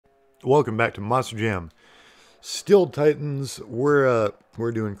Welcome back to Monster Jam. Steel Titans. We're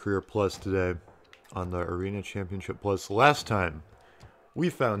doing Career Plus today on the Arena Championship Plus. Last time we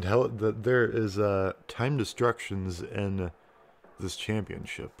found out that there is time destructions in this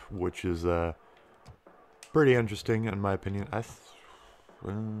championship, which is pretty interesting in my opinion.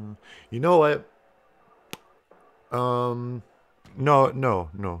 You know what? No.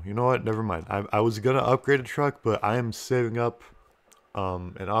 You know what? Never mind. I was gonna upgrade a truck, but I am saving up.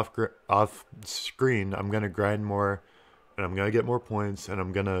 And off screen, I'm gonna grind more, and I'm gonna get more points, and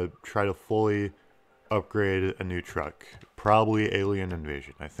I'm gonna try to fully upgrade a new truck. Probably Alien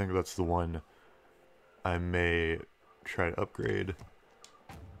Invasion. I think that's the one I may try to upgrade.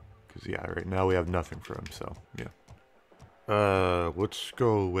 Cause yeah, right now we have nothing for him. So yeah. Let's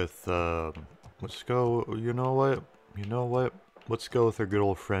go with let's go. You know what? You know what? Let's go with our good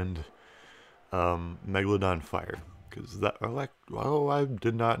old friend, Megalodon Fire. Because that, I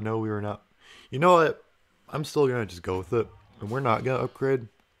did not know we were not. You know what? I'm still gonna just go with it, and we're not gonna upgrade,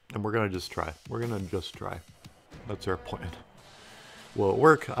 and we're gonna just try. We're gonna just try. That's our plan. Will it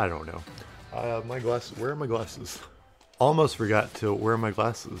work? I don't know. My glasses. Where are my glasses? Almost forgot to wear my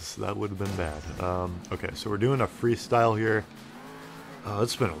glasses. That would have been bad. Okay, so we're doing a freestyle here.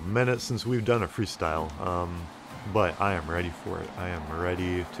 It's been a minute since we've done a freestyle. But I am ready for it. I am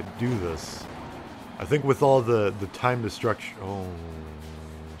ready to do this. I think with all the time destruction... Oh,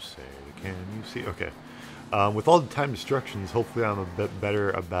 say, can you see? Okay. With all the time destructions, hopefully I'm a bit better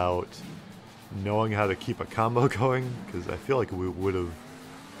about knowing how to keep a combo going, because I feel like we would have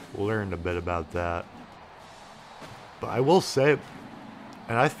learned a bit about that. But I will say,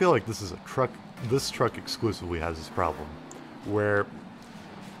 and I feel like this is a truck, this truck exclusively has this problem, where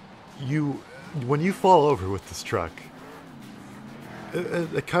when you fall over with this truck,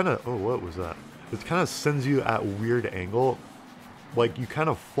 it kind of... Oh, what was that? It kind of sends you at a weird angle. Like, you kind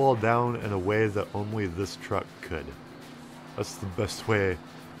of fall down in a way that only this truck could. That's the best way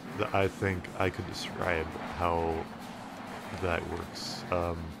that I think I could describe how that works.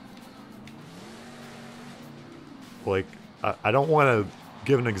 Like, I don't want to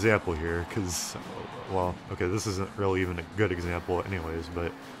give an example here, because, well, okay, this isn't really even a good example anyways,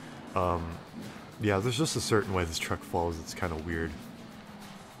 but, yeah, there's just a certain way this truck falls that's kind of weird.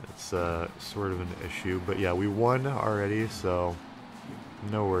 It's sort of an issue, but yeah, we won already, so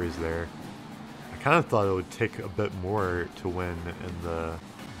no worries there. I kind of thought it would take a bit more to win in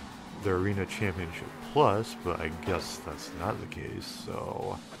the Arena Championship Plus, but I guess that's not the case,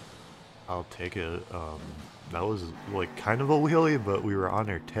 so I'll take it. That was like kind of a wheelie, but we were on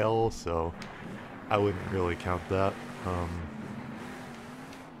our tail, so I wouldn't really count that.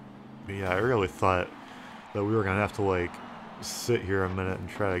 But yeah, I really thought that we were gonna have to like sit here a minute and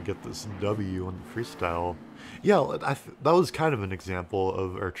try to get this W on the freestyle. Yeah, that was kind of an example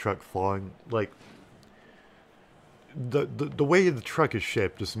of our truck falling. Like, the way the truck is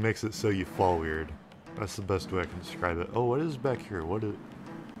shaped just makes it so you fall weird. That's the best way I can describe it. Oh, what is back here? What is...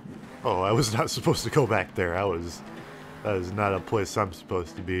 Oh, I was not supposed to go back there. That is not a place I'm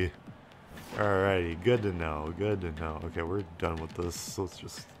supposed to be. Alrighty, good to know, good to know. Okay, we're done with this. So let's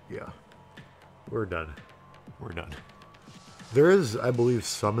just... Yeah. We're done. We're done. There is, I believe,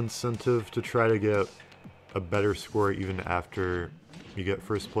 some incentive to try to get a better score even after you get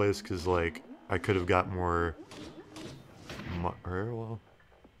first place, because, like, I could have got more... Or, well,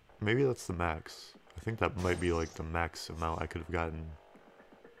 maybe that's the max. I think that might be, like, the max amount I could have gotten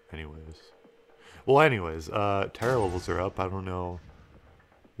anyways. Well, anyways, tire levels are up. I don't know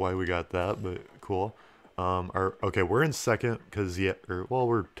why we got that, but cool. Okay, we're in second, because, yeah, well,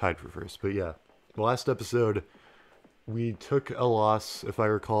 we're tied for first, but yeah. The last episode... We took a loss, if I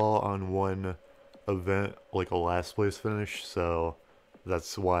recall, on one event, like a last place finish, so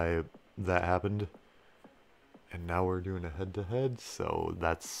that's why that happened. And now we're doing a head-to-head, so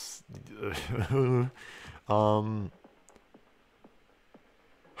that's... You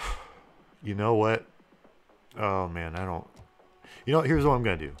know what? Oh man, I don't... You know, here's what I'm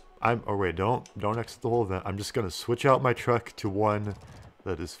gonna do. Oh wait, don't exit the whole event. I'm just gonna switch out my truck to one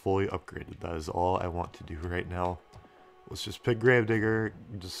that is fully upgraded. That is all I want to do right now. Let's just pick Gravedigger,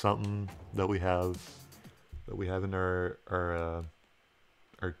 just something that we have in our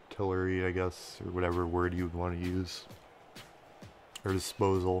artillery, I guess, or whatever word you would want to use, our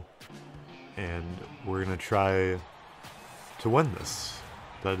disposal, and we're gonna try to win this.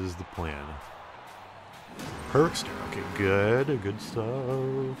 That is the plan. Perfect start. Okay, good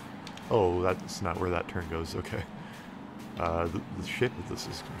stuff. Oh, that's not where that turn goes. Okay. The shape of this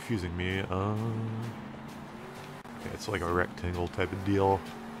is confusing me. Okay, it's like a rectangle type of deal.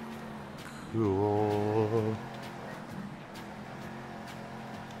 Cool.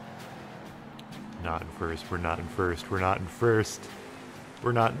 Not in first. We're not in first. We're not in first.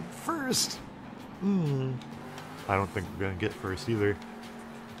 We're not in first. I don't think we're gonna get first either.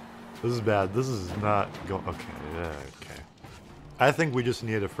 This is bad. This is not going. Okay. Okay. I think we just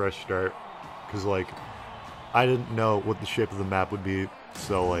need a fresh start, because like I didn't know what the shape of the map would be,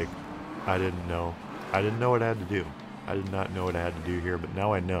 so like I didn't know. I didn't know what I had to do. I did not know what I had to do here, but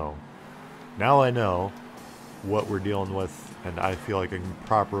now I know. Now I know what we're dealing with, and I feel like I can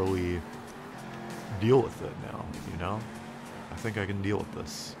properly deal with it now, you know? I think I can deal with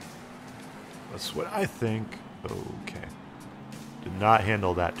this. That's what I think. Okay. Did not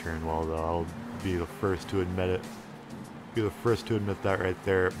handle that turn well, though. I'll be the first to admit it. Be the first to admit that right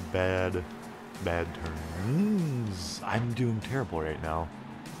there. Bad turns. I'm doing terrible right now.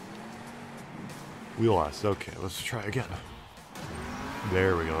 We lost. Okay, let's try again.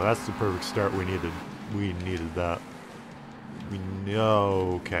 There we go. That's the perfect start we needed. We needed that.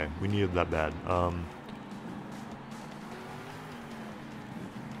 Okay. We needed that bad.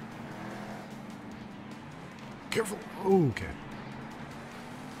 Careful. Okay.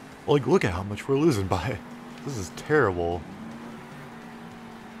 Like, look at how much we're losing by. This is terrible.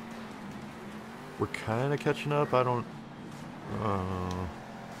 We're kind of catching up. I don't... oh,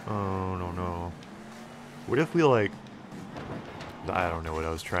 no. What if we, like... I don't know what I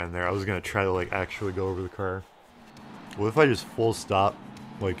was trying there. I was going to try to, like, actually go over the car. What if I just full stop,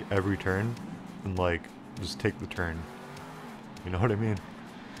 like, every turn? And, like, just take the turn? You know what I mean?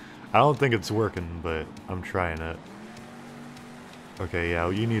 I don't think it's working, but I'm trying it. Okay, yeah,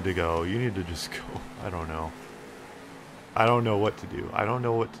 you need to go. You need to just go. I don't know. I don't know what to do. I don't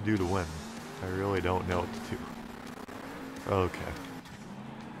know what to do to win. I really don't know what to do. Okay.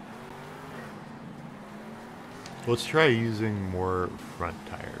 Let's try using more front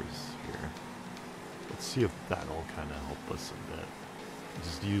tires here. Let's see if that'll kind of help us a bit.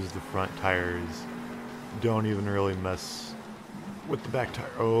 Just use the front tires. Don't even really mess with the back tire.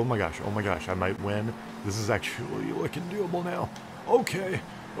 Oh my gosh, I might win. This is actually looking doable now. Okay,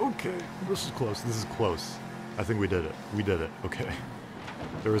 this is close. I think we did it, okay.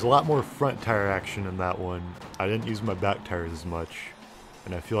 There was a lot more front tire action in that one. I didn't use my back tires as much,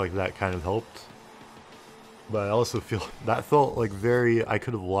 and I feel like that kind of helped. But I also feel, that felt like I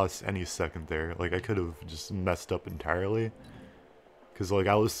could have lost any second there. Like I could have just messed up entirely. Because like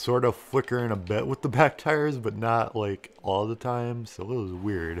I was sort of flickering a bit with the back tires, but not like all the time, so it was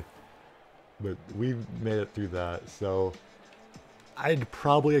weird. But we made it through that, so I'd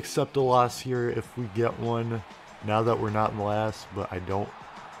probably accept a loss here if we get one, now that we're not in last, but I don't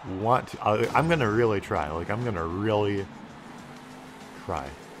want to. I'm going to really try. Like, I'm going to really try.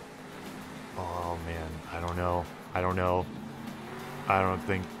 Oh, man. I don't know. I don't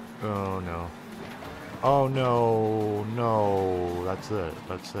think. Oh, no. Oh, no. No. That's it.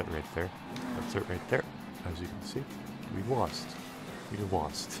 That's it right there. That's it right there. As you can see, we lost. We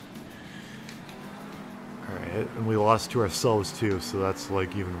lost. Alright, and we lost to ourselves too, so that's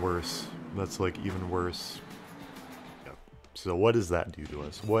like even worse. That's like even worse. Yep. So what does that do to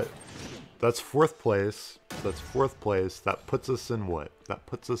us? That's fourth place. That's fourth place. That puts us in what? That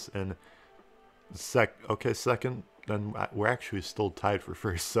puts us in second. Then we're actually still tied for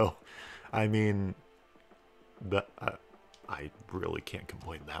first, so I mean, I really can't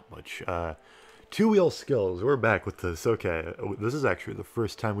complain that much. Two-wheel skills. We're back with this. Okay, this is actually the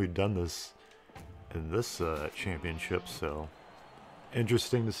first time we've done this in this championship, so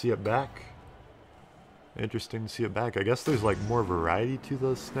interesting to see it back. Interesting to see it back. I guess there's like more variety to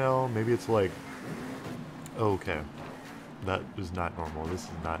this now. Maybe it's like, okay, that is not normal. This is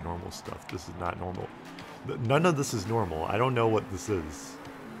not normal stuff. This is not normal. None of this is normal. I don't know what this is.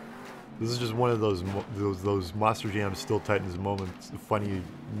 This is just one of those Monster Jam Still Titans moments, funny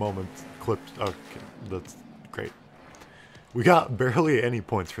moments, clips. Okay, that's great. We got barely any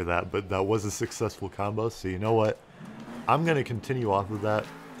points for that, but that was a successful combo, so you know what? I'm going to continue off of that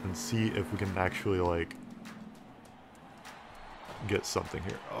and see if we can actually, like, get something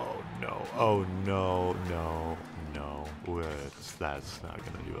here. Oh, no. Oh, no. That's not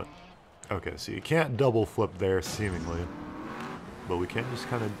going to do it. Okay, so you can't double flip there, seemingly. But we can just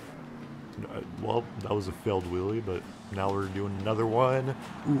kind of... Well, that was a failed wheelie, but now we're doing another one.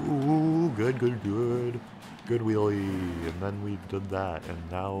 Ooh, good. Good wheelie, and then we did that,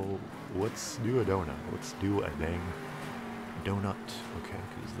 and now let's do a donut. Let's do a dang donut, okay,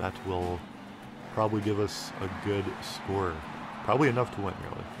 because that will probably give us a good score. Probably enough to win,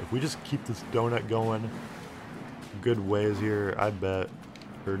 really. If we just keep this donut going, good ways here, I bet.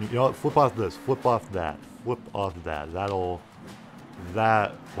 Or, you know what, flip off this, flip off that,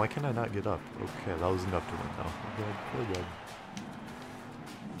 why can I not get up? Okay, that was enough to win now. We're good.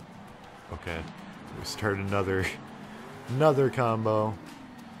 Okay. We start another combo.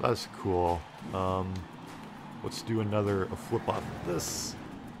 That's cool. Let's do a flip off of this.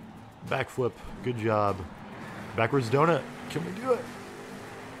 Backflip. Good job. Backwards donut. Can we do it?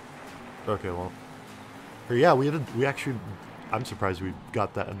 Okay, well. Or yeah, we actually, I'm surprised we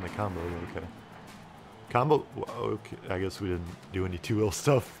got that in the combo. Okay. Combo, okay, I guess we didn't do any 2-wheel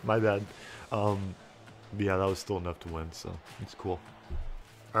stuff. My bad. But yeah, that was still enough to win, so it's cool.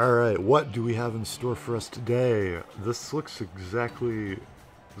 Alright, what do we have in store for us today? This looks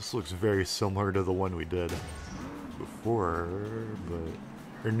very similar to the one we did before, but...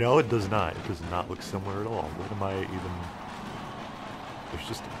 Or no, it does not. It does not look similar at all. What am I even... There's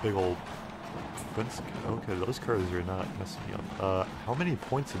just a big old fence. Okay, those cars are not messing me up. How many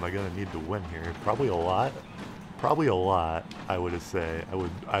points am I gonna need to win here? Probably a lot. Probably a lot, I would say.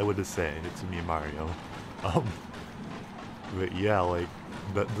 I would say. It's me, Mario. But yeah, like...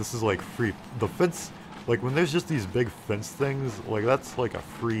 This is like free. The fence, like when there's just these big fence things, like that's like a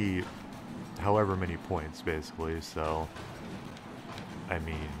free however many points basically, so I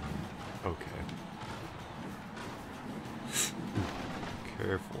mean, okay.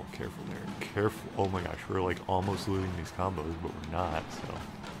 Careful, careful there, careful. Oh my gosh, we're like almost losing these combos, but we're not, so.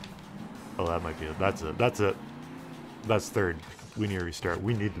 Oh, that might be it. That's it. That's it. That's third. We need to restart.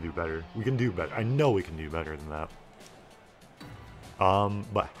 We need to do better. We can do better. I know we can do better than that.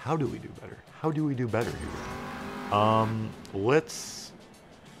 But how do we do better? How do we do better here? Let's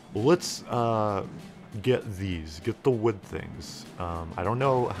get these. Get the wood things. I don't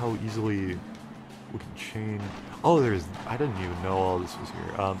know how easily we can change. Oh, I didn't even know all this was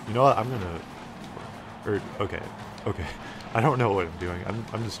here. You know what? I'm gonna, okay. I don't know what I'm doing.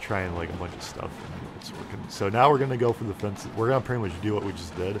 I'm just trying like a bunch of stuff and it's working. So now we're gonna go for the fence. We're gonna pretty much do what we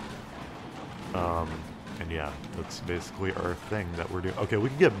just did. And yeah, that's basically our thing that we're doing. Okay, we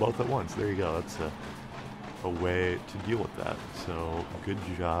can get both at once. There you go. That's a way to deal with that. So, good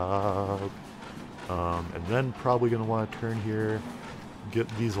job. And then probably going to want to turn here, get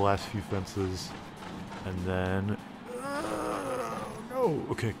these last few fences, and then... no!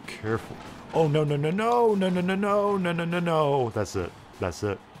 Okay, careful. Oh, no. That's it.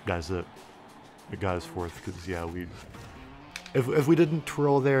 It got us fourth, because, yeah, if we didn't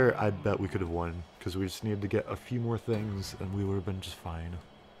twirl there, I bet we could have won. Because we just needed to get a few more things, and we would have been just fine.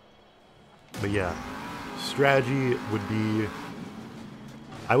 But yeah, strategy would be...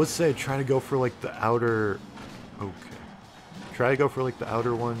 I would say try to go for like the outer... Okay. Try to go for like the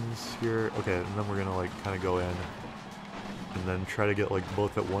outer ones here. Okay, and then we're gonna like kind of go in. And then try to get like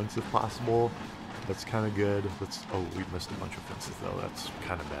both at once if possible. That's kind of good. Oh, we missed a bunch of fences though. That's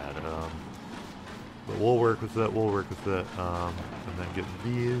kind of bad. But we'll work with it. And then get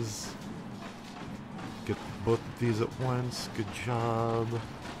these. Get both of these at once. Good job.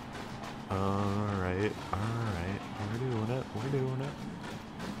 Alright. We're doing it.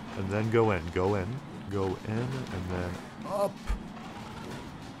 And then go in, and then up.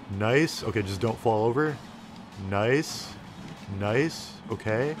 Nice. Okay, just don't fall over. Nice.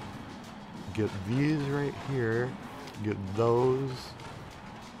 Okay. Get these right here. Get those.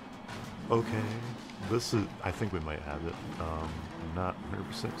 Okay. This is... I think we might have it. I'm not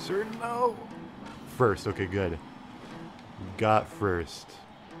 100% certain. No! First. Okay, good. Got first.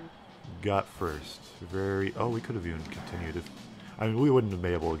 Very... Oh, we could have even continued if... I mean, we wouldn't have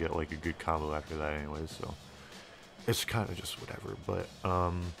been able to get, like, a good combo after that anyway, so... It's kind of just whatever, but,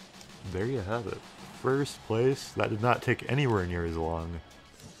 there you have it. First place. That did not take anywhere near as long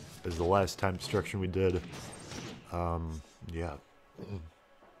as the last time destruction we did. Yeah.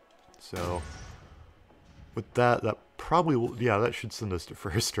 So... With that probably will... Yeah, that should send us to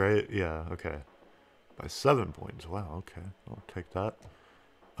first, right? Yeah, okay. By 7 points. Wow, okay. I'll take that.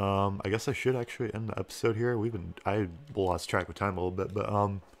 I guess I should actually end the episode here. I lost track of time a little bit, but,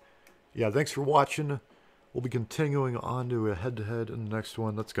 yeah, thanks for watching. We'll be continuing on to a head-to-head in the next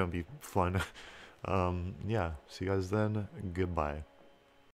one. That's gonna be fun. Yeah, see you guys then. Goodbye.